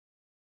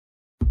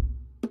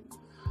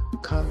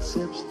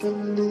Concepts for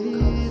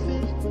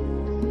living.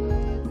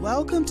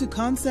 Welcome to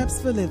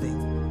Concepts for Living.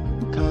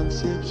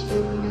 Concepts for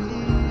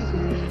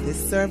living.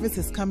 This service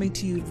is coming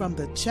to you from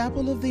the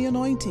Chapel of the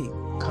Anointing.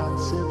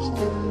 Concepts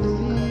for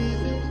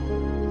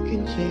living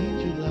can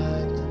change your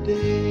life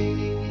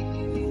today.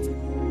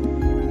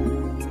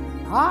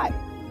 Hi,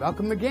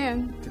 welcome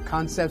again to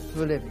Concepts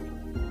for Living.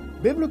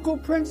 Biblical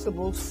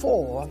principles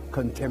for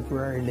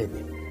contemporary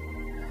living.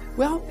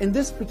 Well, in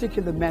this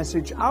particular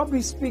message, I'll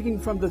be speaking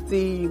from the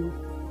theme,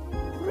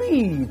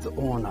 Breathe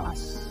on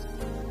Us.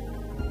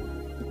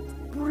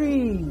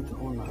 Breathe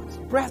on us.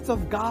 Breath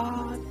of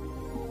God,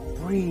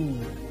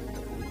 breathe.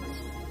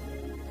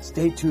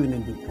 Stay tuned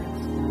and be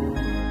blessed.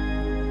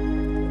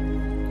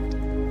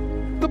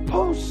 The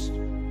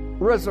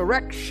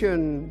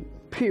post-resurrection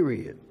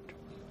period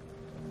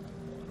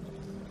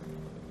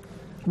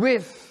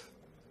with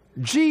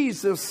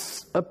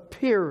Jesus'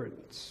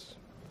 appearance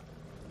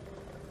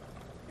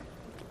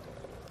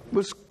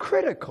was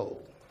critical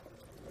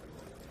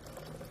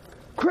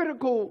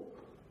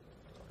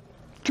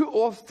to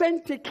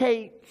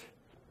authenticate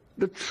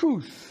the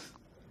truth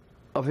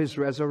of his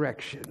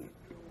resurrection.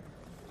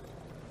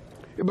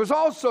 It was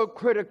also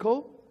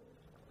critical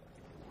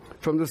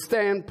from the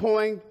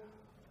standpoint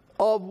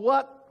of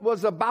what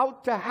was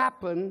about to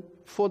happen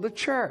for the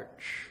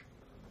church.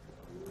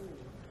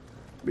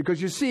 Because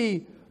you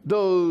see,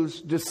 those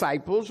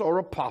disciples or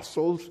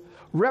apostles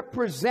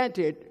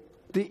represented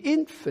the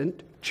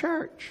infant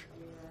church.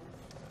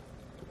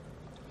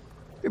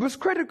 It was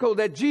critical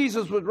that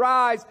Jesus would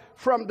rise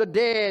from the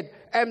dead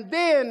and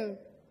then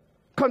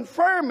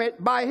confirm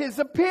it by his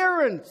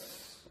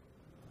appearance.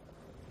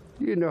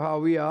 You know how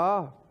we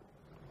are.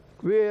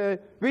 We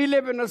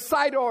live in a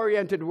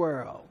sight-oriented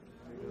world.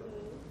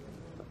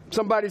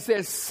 Somebody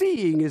says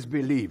seeing is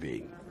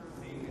believing.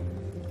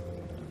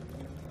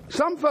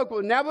 Some folk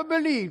will never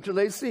believe till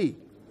they see.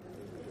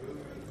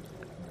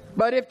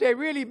 But if they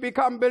really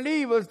become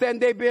believers, then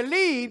they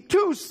believe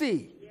to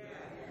see.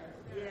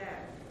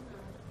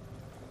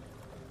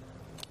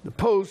 The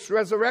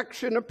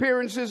post-resurrection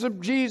appearances of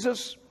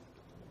Jesus,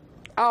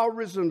 our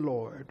risen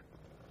Lord,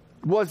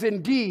 was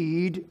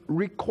indeed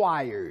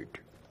required.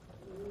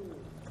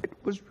 It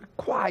was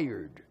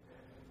required.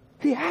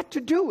 He had to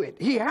do it.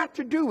 He had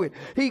to do it.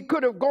 He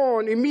could have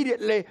gone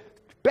immediately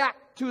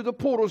back to the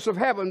portals of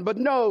heaven, but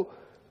no,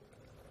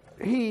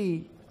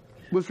 he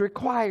was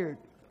required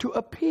to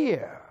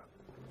appear.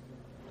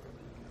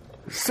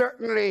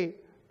 Certainly,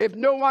 if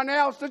no one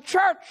else, the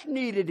church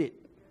needed it.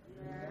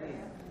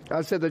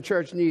 I said the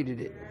church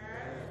needed it.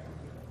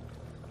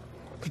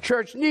 The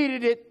church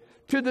needed it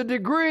to the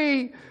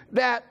degree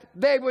that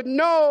they would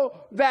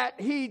know that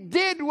he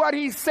did what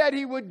he said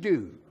he would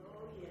do.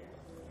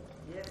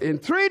 In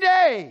 3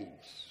 days,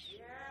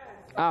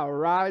 I'll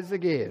rise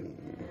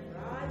again.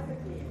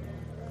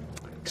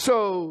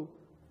 So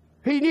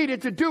he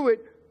needed to do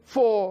it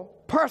for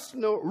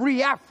personal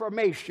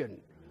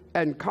reaffirmation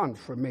and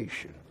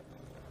confirmation.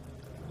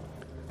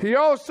 He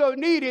also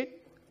needed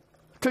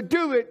to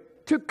do it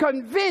to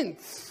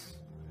convince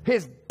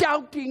his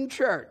doubting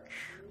church.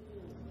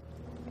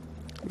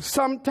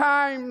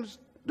 Sometimes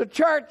the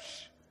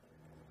church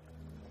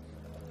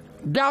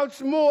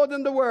doubts more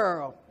than the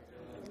world.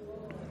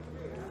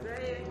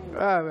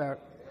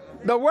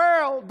 The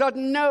world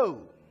doesn't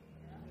know,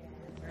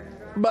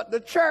 but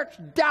the church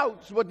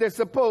doubts what they're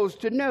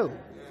supposed to know.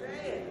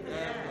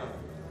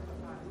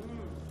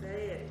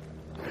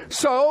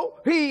 So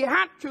he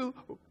had to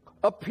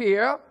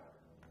appear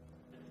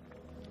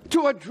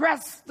to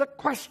address the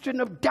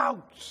question of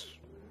doubts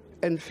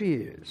and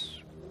fears.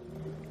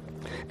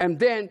 And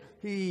then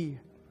he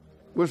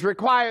was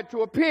required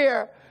to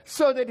appear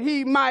so that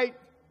he might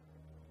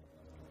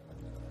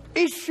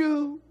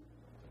issue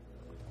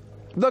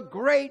the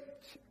Great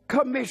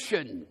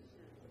Commission.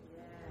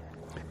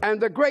 And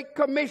the Great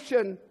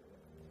Commission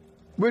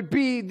would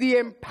be the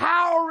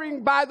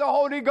empowering by the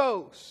Holy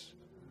Ghost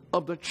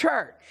of the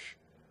church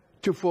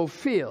to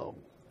fulfill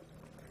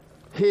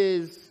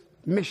his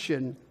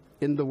mission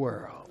in the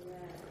world.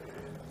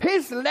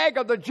 His leg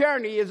of the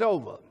journey is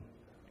over.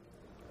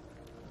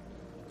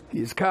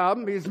 He's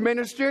come, he's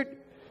ministered,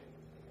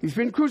 he's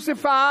been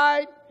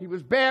crucified, he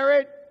was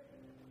buried,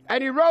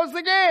 and he rose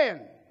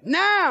again.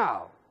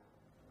 Now,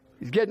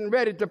 he's getting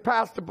ready to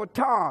pass the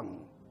baton.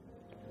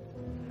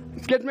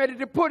 He's getting ready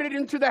to put it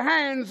into the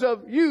hands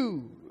of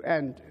you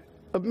and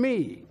of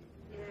me.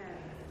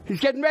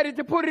 He's getting ready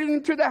to put it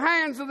into the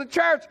hands of the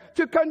church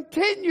to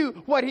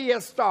continue what he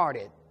has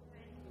started.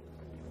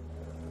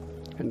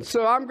 And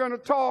so I'm going to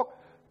talk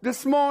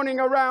this morning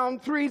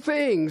around 3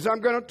 things.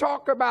 I'm going to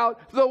talk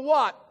about the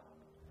what,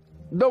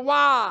 the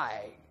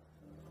why,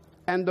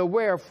 and the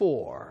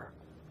wherefore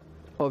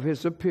of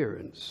his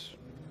appearance.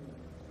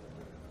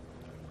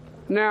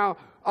 Now,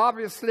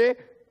 obviously,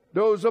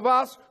 those of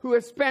us who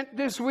have spent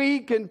this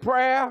week in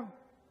prayer,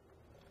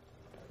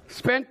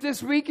 spent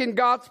this week in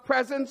God's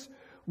presence,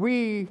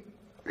 we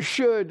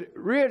should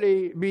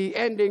really be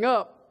ending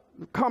up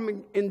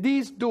coming in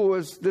these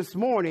doors this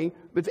morning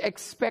with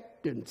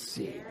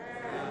expectancy.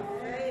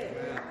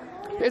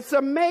 It's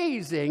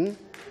amazing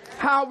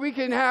how we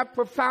can have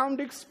profound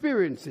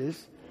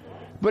experiences,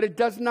 but it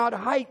does not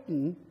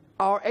heighten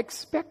our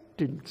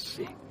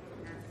expectancy.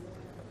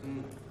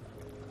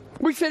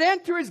 We should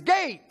enter his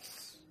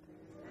gates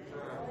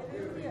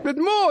with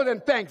more than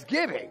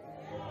thanksgiving.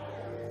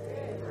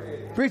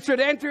 We should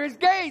enter his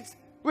gates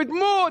with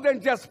more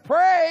than just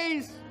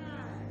praise.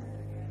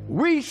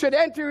 We should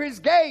enter his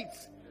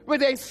gates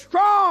with a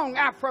strong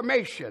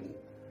affirmation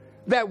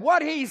that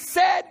what he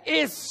said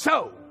is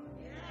so.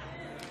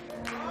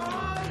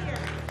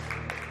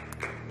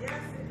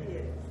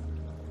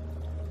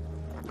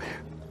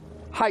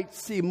 Height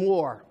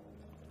Seymour,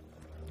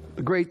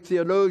 the great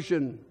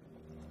theologian,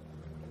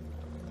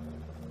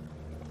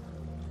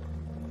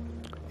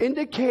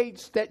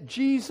 indicates that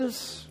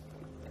Jesus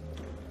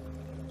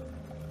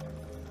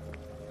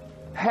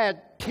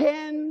had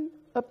 10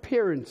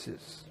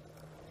 appearances.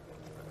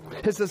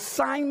 His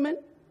assignment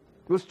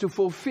was to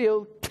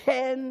fulfill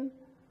 10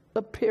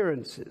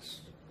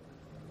 appearances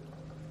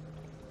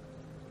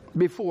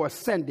before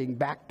ascending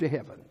back to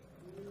heaven.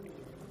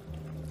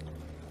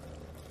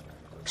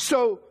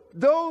 So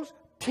those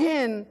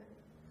 10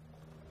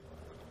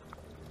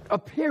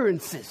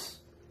 appearances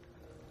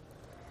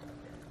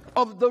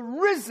of the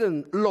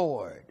risen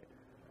Lord,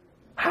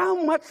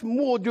 how much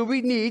more do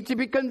we need to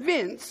be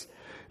convinced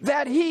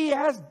that he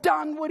has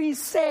done what he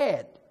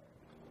said?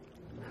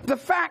 The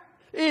fact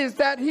is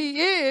that he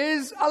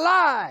is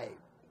alive.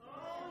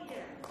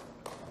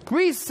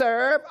 We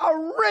serve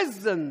a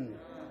risen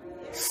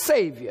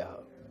Savior.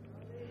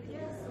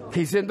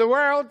 He's in the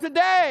world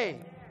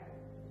today.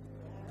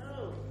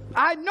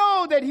 I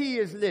know that he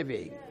is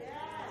living,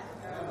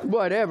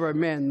 whatever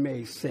men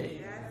may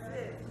say.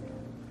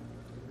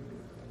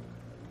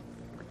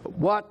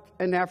 What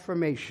an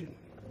affirmation.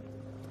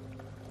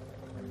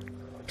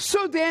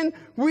 So then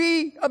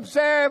we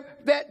observe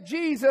that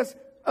Jesus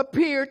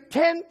appeared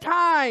 10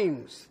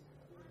 times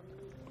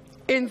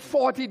in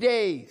 40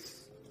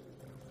 days.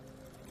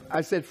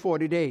 I said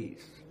 40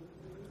 days.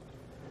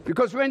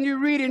 Because when you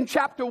read in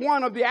chapter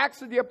 1 of the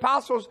Acts of the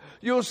Apostles,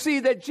 you'll see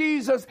that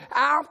Jesus,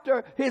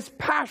 after his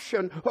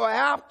passion or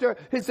after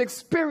his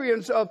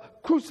experience of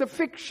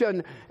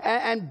crucifixion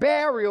and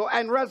burial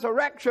and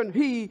resurrection,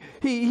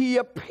 he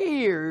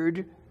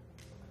appeared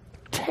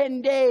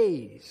 10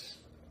 days.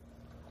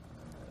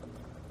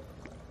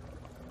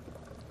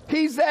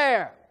 He's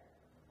there.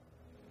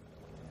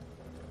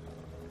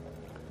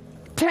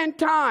 10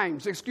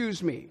 times,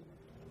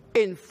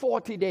 in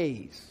 40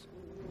 days.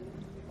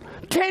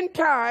 10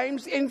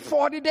 times in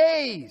 40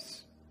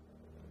 days.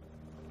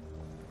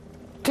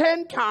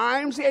 10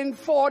 times in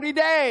 40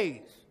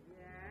 days.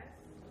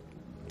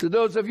 To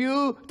those of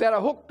you that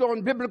are hooked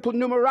on biblical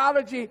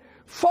numerology,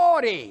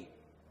 40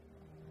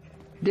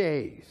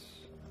 days.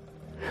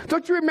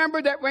 Don't you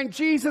remember that when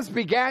Jesus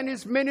began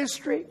his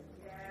ministry,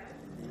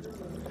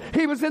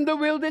 he was in the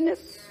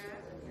wilderness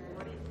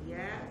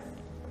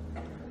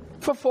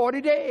for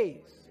 40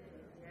 days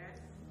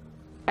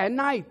and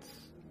nights?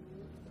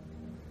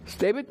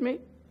 Stay with me.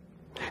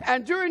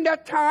 And during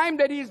that time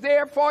that he's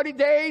there, 40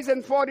 days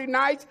and 40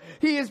 nights,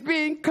 he is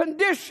being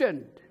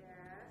conditioned.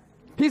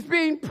 He's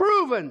being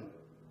proven.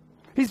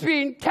 He's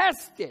being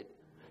tested.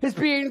 He's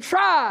being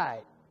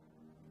tried.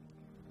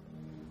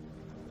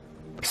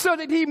 So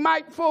that he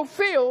might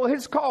fulfill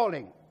his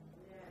calling.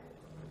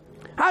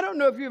 I don't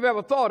know if you've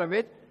ever thought of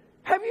it.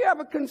 Have you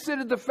ever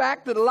considered the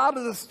fact that a lot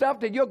of the stuff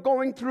that you're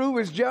going through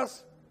is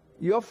just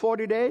your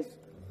 40 days?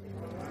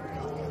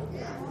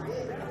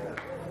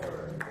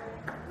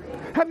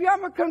 Have you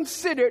ever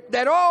considered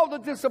that all the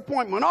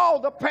disappointment, all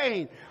the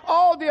pain,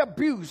 all the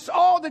abuse,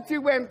 all that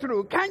you went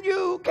through, can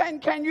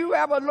you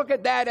ever look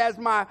at that as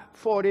my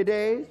 40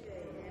 days?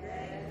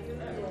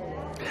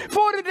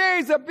 40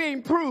 days of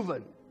being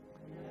proven.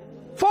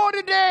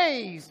 40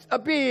 days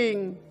of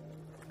being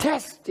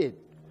tested,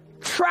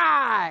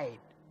 tried,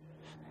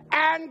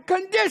 and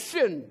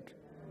conditioned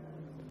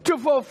to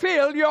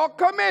fulfill your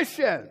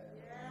commission.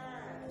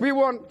 We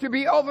want to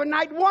be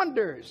overnight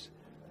wonders.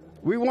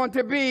 We want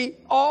to be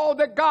all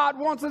that God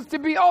wants us to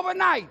be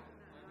overnight.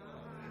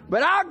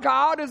 But our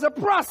God is a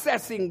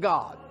processing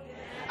God.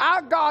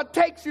 Our God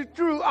takes you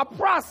through a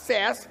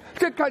process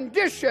to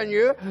condition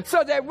you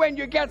so that when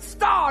you get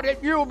started,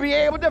 you'll be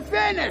able to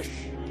finish.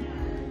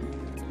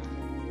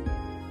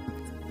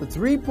 The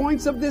 3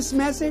 points of this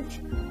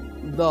message: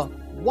 the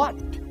what,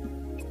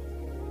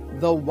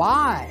 the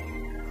why,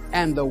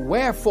 and the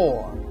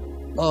wherefore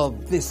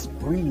of this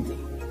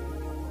breathing.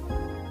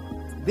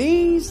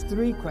 These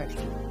 3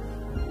 questions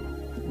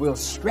will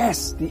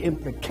stress the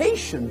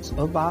implications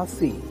of our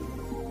theme.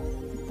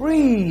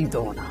 Breathe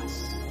on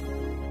us.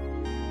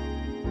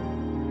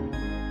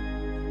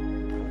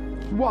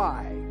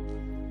 Why?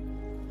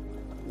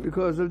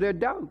 Because of their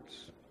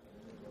doubts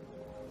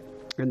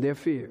and their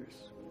fears.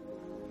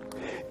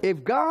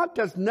 If God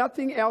does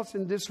nothing else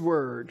in this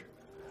word,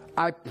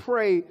 I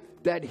pray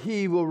that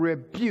he will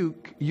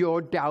rebuke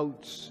your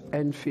doubts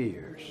and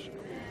fears.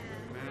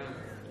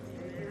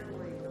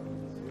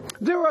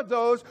 There are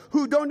those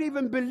who don't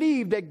even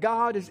believe that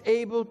God is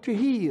able to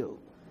heal.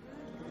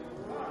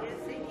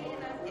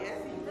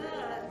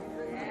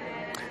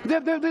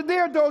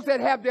 There are those that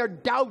have their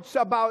doubts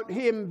about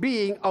him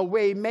being a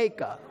way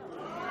maker.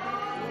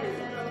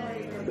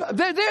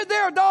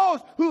 There are those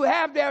who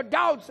have their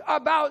doubts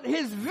about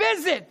his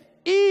visit,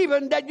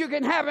 even that you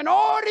can have an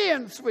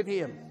audience with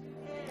him.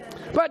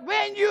 But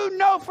when you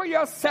know for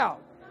yourself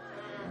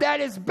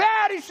that as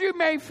bad as you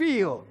may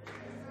feel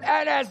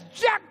and as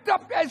jacked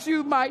up as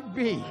you might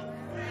be,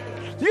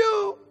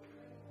 you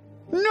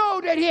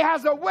know that he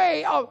has a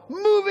way of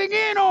moving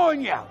in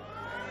on you.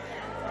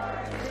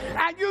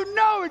 And you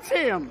know it's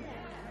him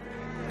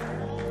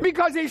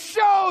because he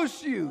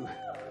shows you.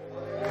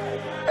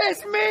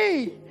 It's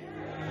me.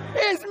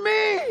 It's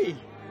me.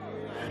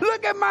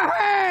 Look at my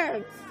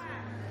hands.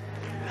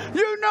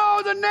 You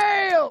know the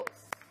nails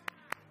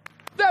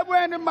that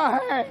went in my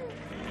hand.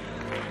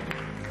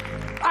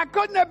 I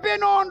couldn't have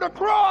been on the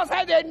cross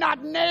had they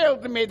not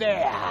nailed me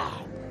there.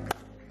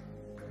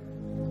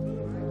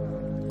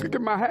 Look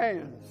at my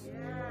hands.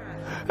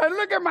 And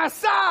look at my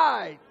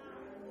side.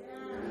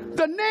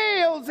 The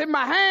nails in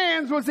my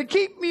hands was to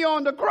keep me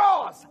on the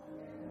cross.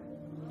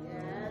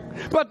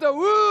 But the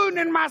wound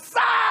in my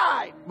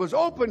side was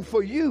open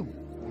for you.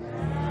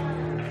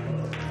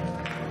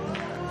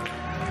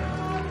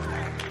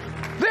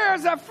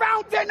 There's a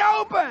fountain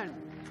open.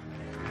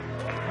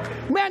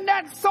 When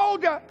that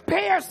soldier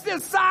pierced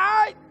his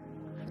side,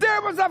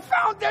 there was a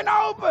fountain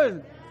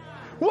open.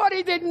 What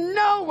he didn't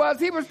know was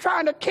he was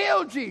trying to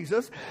kill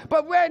Jesus,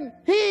 but when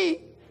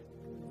he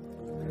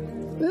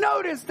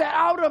noticed that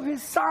out of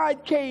his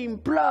side came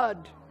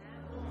blood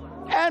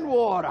and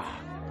water.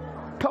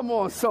 Come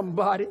on,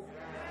 somebody.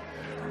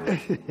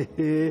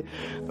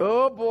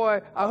 Oh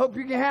boy, I hope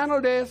you can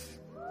handle this.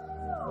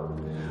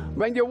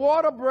 When your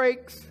water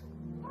breaks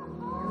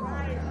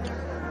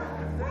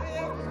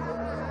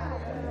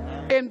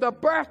in the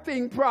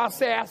birthing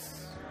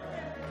process,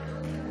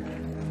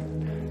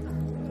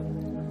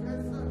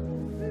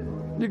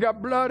 you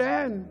got blood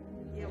and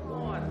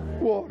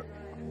water.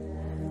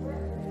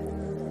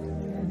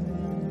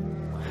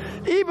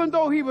 Even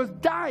though he was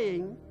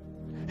dying,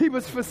 he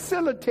was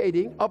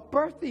facilitating a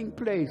birthing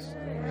place.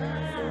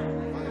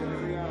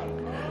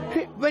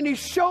 When he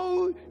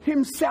showed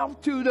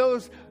himself to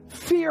those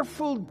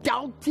fearful,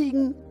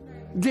 doubting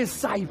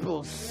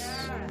disciples,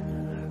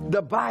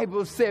 the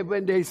Bible said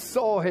when they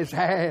saw his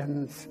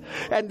hands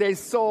and they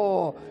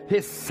saw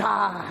his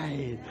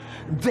side,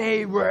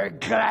 they were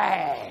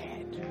glad.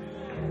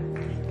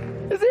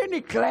 Is there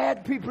any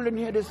glad people in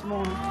here this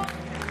morning?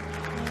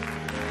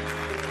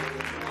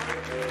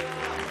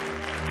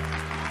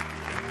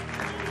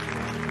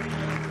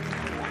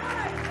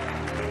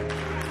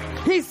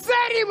 He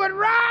said he would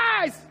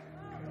rise.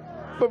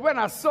 But when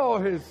I saw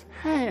his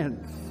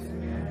hands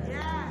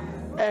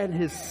and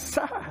his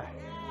side,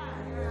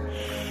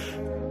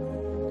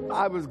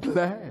 I was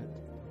glad.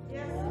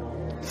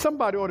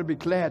 Somebody ought to be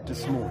glad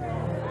this morning.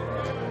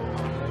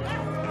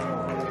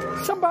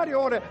 Somebody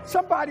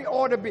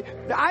ought to be.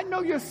 I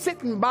know you're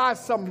sitting by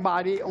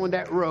somebody on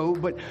that row,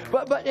 but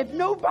if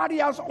nobody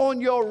else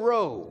on your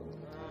row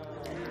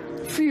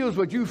feels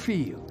what you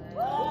feel,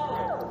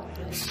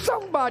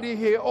 somebody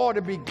here ought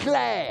to be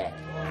glad.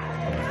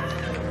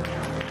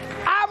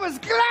 I was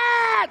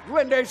glad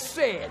when they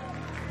said.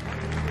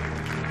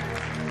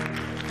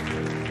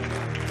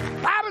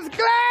 I was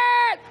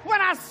glad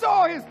when I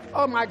saw his,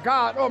 oh my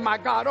God, oh my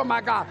God, oh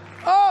my God.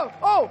 Oh,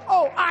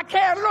 I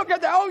can't look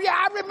at that. Oh yeah,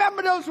 I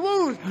remember those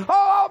wounds.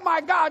 Oh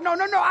my God, no,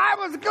 I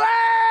was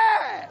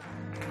glad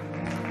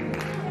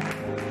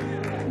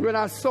when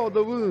I saw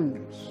the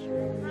wounds.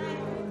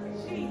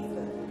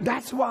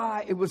 That's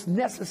why it was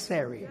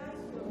necessary,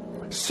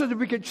 so that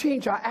we could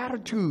change our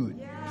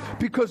attitude.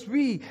 Because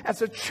we,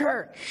 as a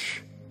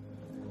church,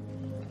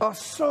 are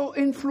so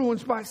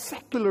influenced by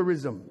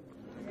secularism,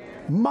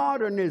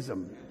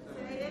 modernism,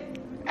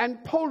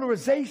 and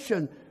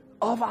polarization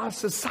of our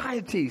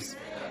societies,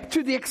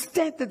 to the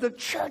extent that the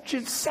church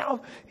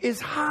itself is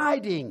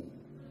hiding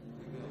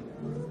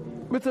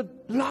with a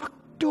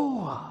locked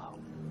door.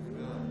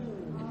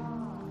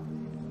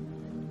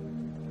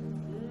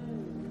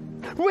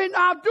 When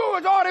our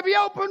doors ought to be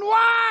open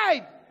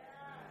wide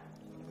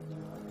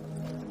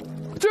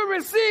to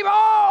receive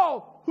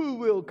all who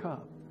will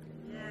come.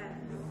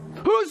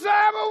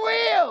 Whosoever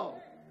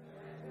will,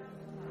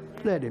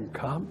 let him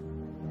come.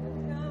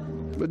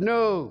 But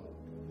no,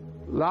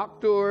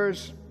 locked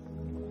doors,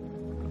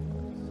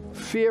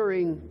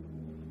 fearing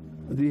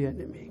the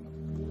enemy.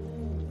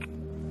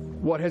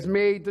 What has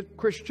made the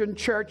Christian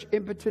church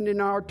impotent in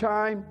our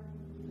time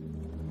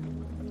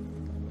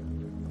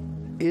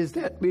is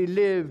that we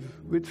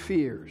live with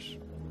fears.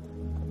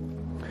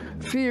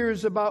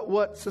 Fears about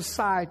what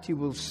society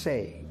will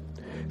say.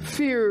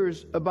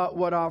 Fears about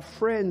what our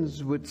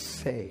friends would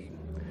say.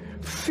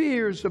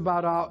 Fears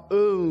about our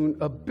own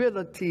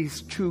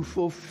abilities to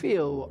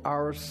fulfill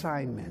our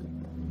assignment.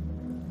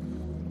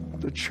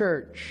 The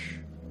church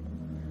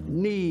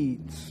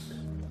needs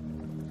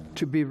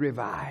to be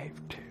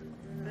revived.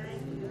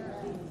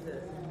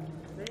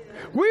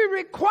 We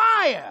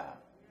require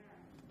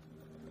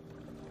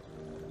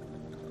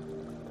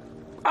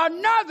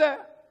another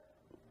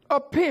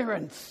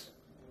appearance.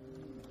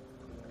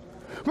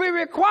 We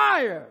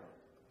require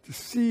to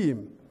see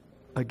him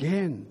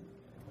again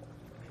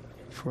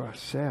for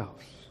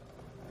ourselves.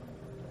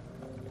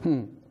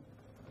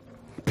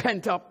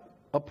 Pent-up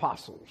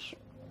apostles.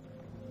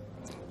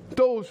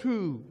 Those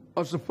who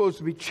are supposed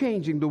to be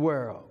changing the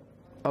world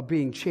are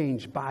being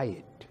changed by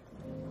it.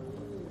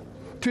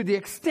 To the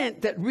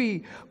extent that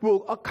we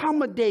will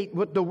accommodate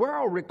what the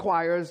world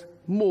requires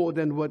more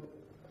than what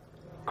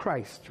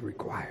Christ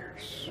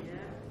requires.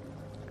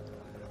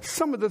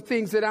 Some of the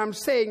things that I'm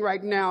saying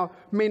right now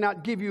may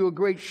not give you a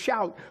great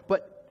shout,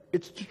 but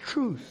it's the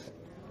truth.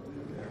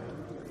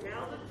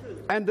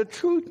 And the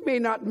truth may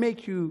not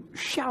make you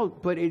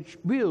shout, but it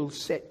will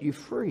set you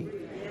free.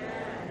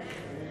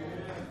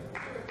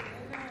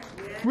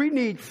 We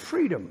need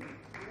freedom.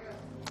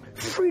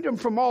 Freedom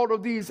from all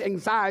of these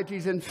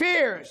anxieties and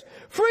fears.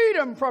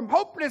 Freedom from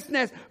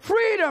hopelessness.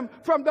 Freedom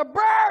from the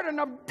burden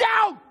of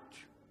doubt.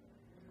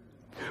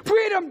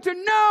 Freedom to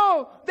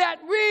know that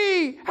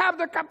we have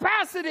the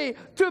capacity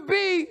to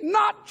be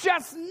not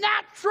just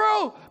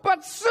natural,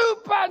 but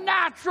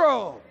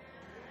supernatural.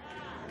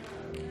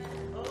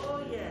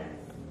 Oh, yes.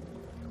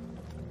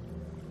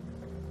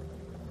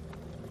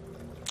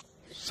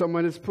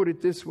 Someone has put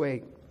it this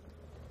way.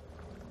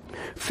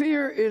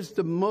 Fear is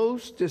the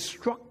most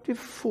destructive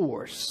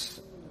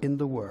force in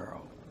the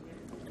world.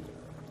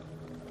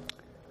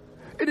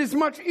 It is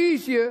much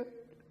easier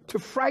to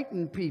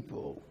frighten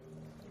people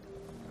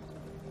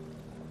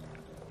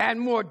and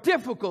more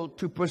difficult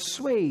to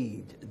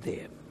persuade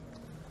them.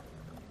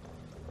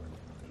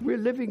 We're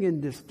living in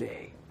this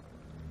day.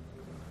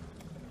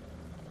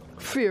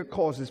 Fear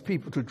causes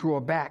people to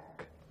draw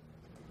back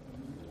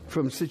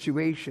from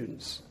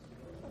situations.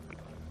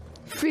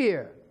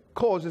 Fear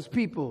causes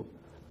people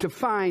to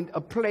find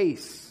a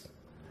place,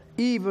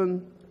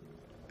 even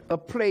a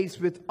place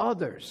with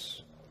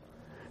others,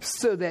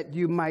 so that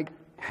you might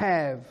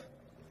have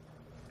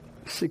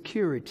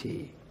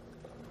security.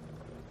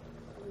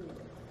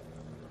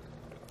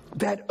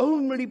 That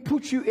only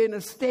puts you in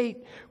a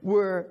state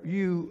where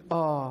you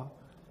are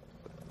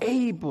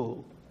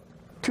able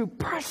to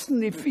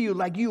personally feel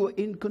like you are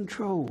in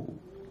control.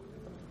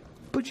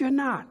 But you're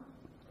not.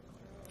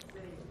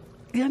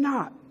 You're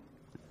not.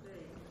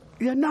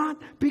 You're not,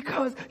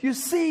 because you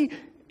see,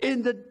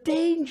 in the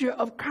danger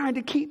of trying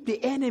to keep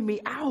the enemy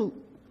out,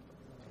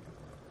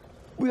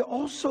 we're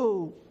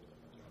also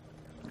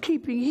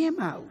keeping him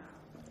out.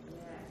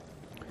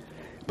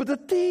 But the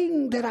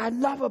thing that I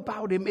love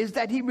about him is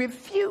that he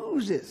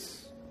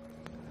refuses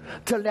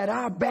to let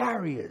our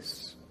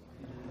barriers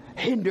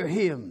hinder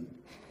him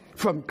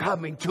from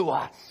coming to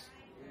us.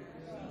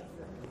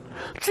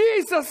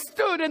 Jesus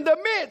stood in the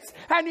midst,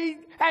 and he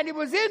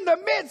was in the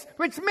midst,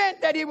 which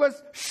meant that he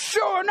was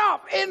sure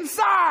enough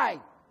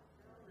inside.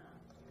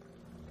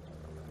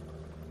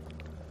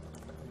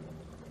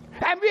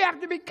 And we have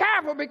to be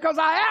careful, because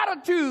our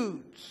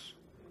attitudes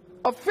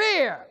of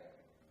fear.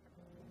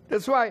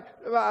 That's why,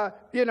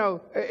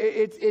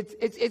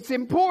 it's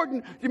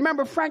important. You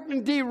remember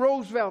Franklin D.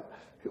 Roosevelt,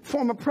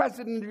 former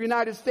president of the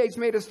United States,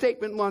 made a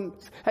statement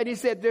once, and he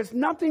said, "There's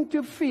nothing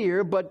to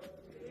fear but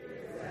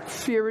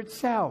fear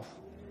itself."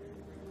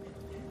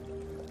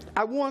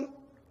 I want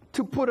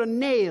to put a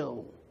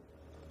nail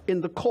in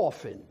the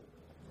coffin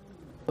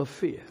of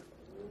fear.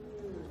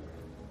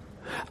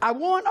 I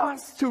want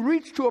us to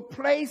reach to a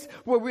place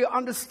where we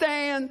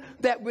understand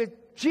that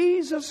with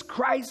Jesus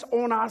Christ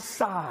on our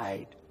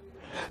side,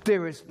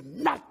 there is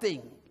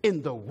nothing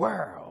in the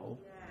world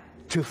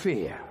to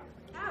fear.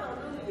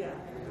 Hallelujah.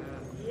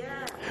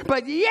 Yeah.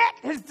 But yet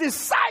his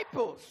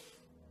disciples,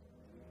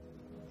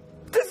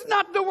 this is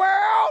not the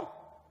world.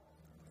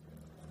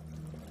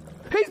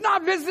 He's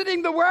not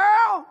visiting the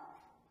world.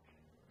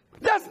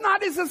 That's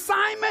not his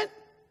assignment.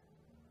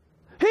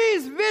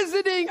 He's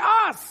visiting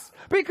us,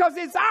 because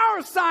it's our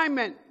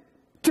assignment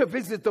to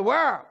visit the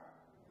world.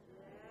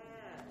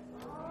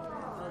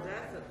 Oh,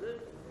 that's a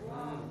good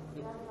one.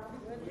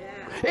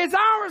 Yeah. It's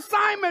our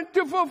assignment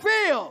to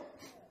fulfill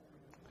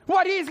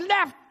what he's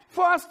left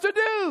for us to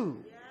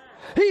do.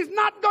 He's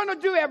not going to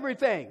do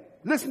everything.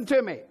 Listen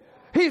to me.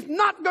 He's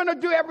not going to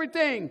do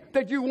everything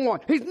that you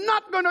want. He's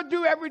not going to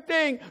do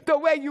everything the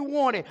way you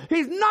want it.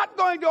 He's not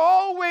going to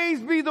always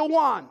be the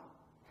one.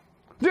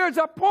 There's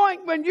a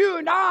point when you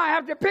and I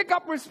have to pick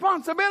up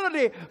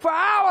responsibility for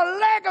our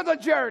leg of the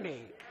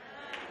journey.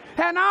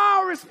 And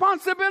our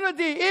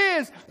responsibility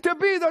is to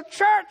be the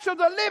church of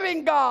the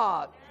living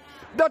God.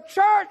 The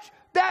church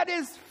that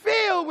is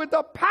filled with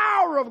the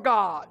power of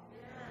God.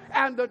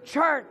 And the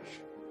church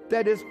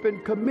that has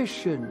been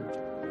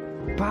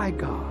commissioned by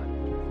God.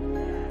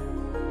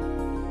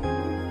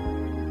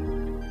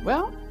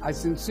 Well, I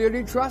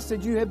sincerely trust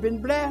that you have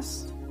been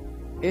blessed,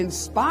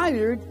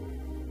 inspired,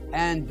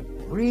 and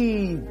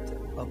breathed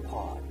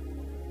upon.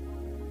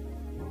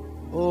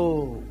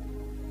 Oh,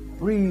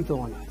 breathe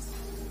on us,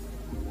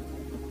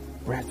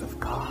 breath of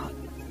God.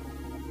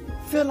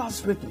 Fill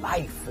us with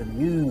life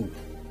anew,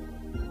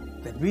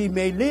 that we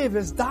may live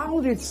as thou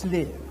didst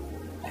live,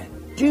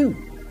 and do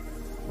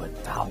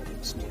what thou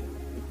didst do.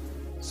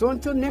 So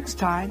until next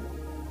time,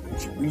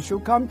 we shall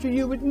come to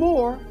you with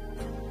more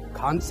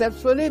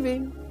concepts for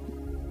living,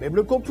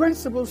 biblical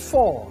principles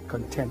for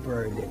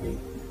contemporary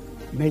living.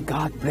 May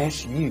God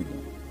bless you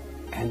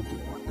and yours.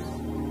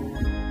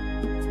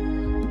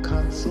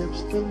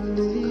 Concepts for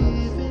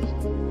living.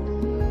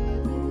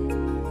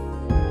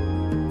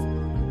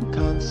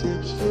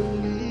 Concepts for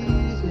living.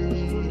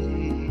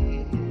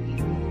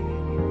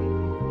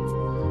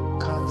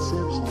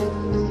 Concepts for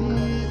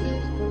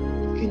living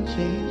can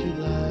change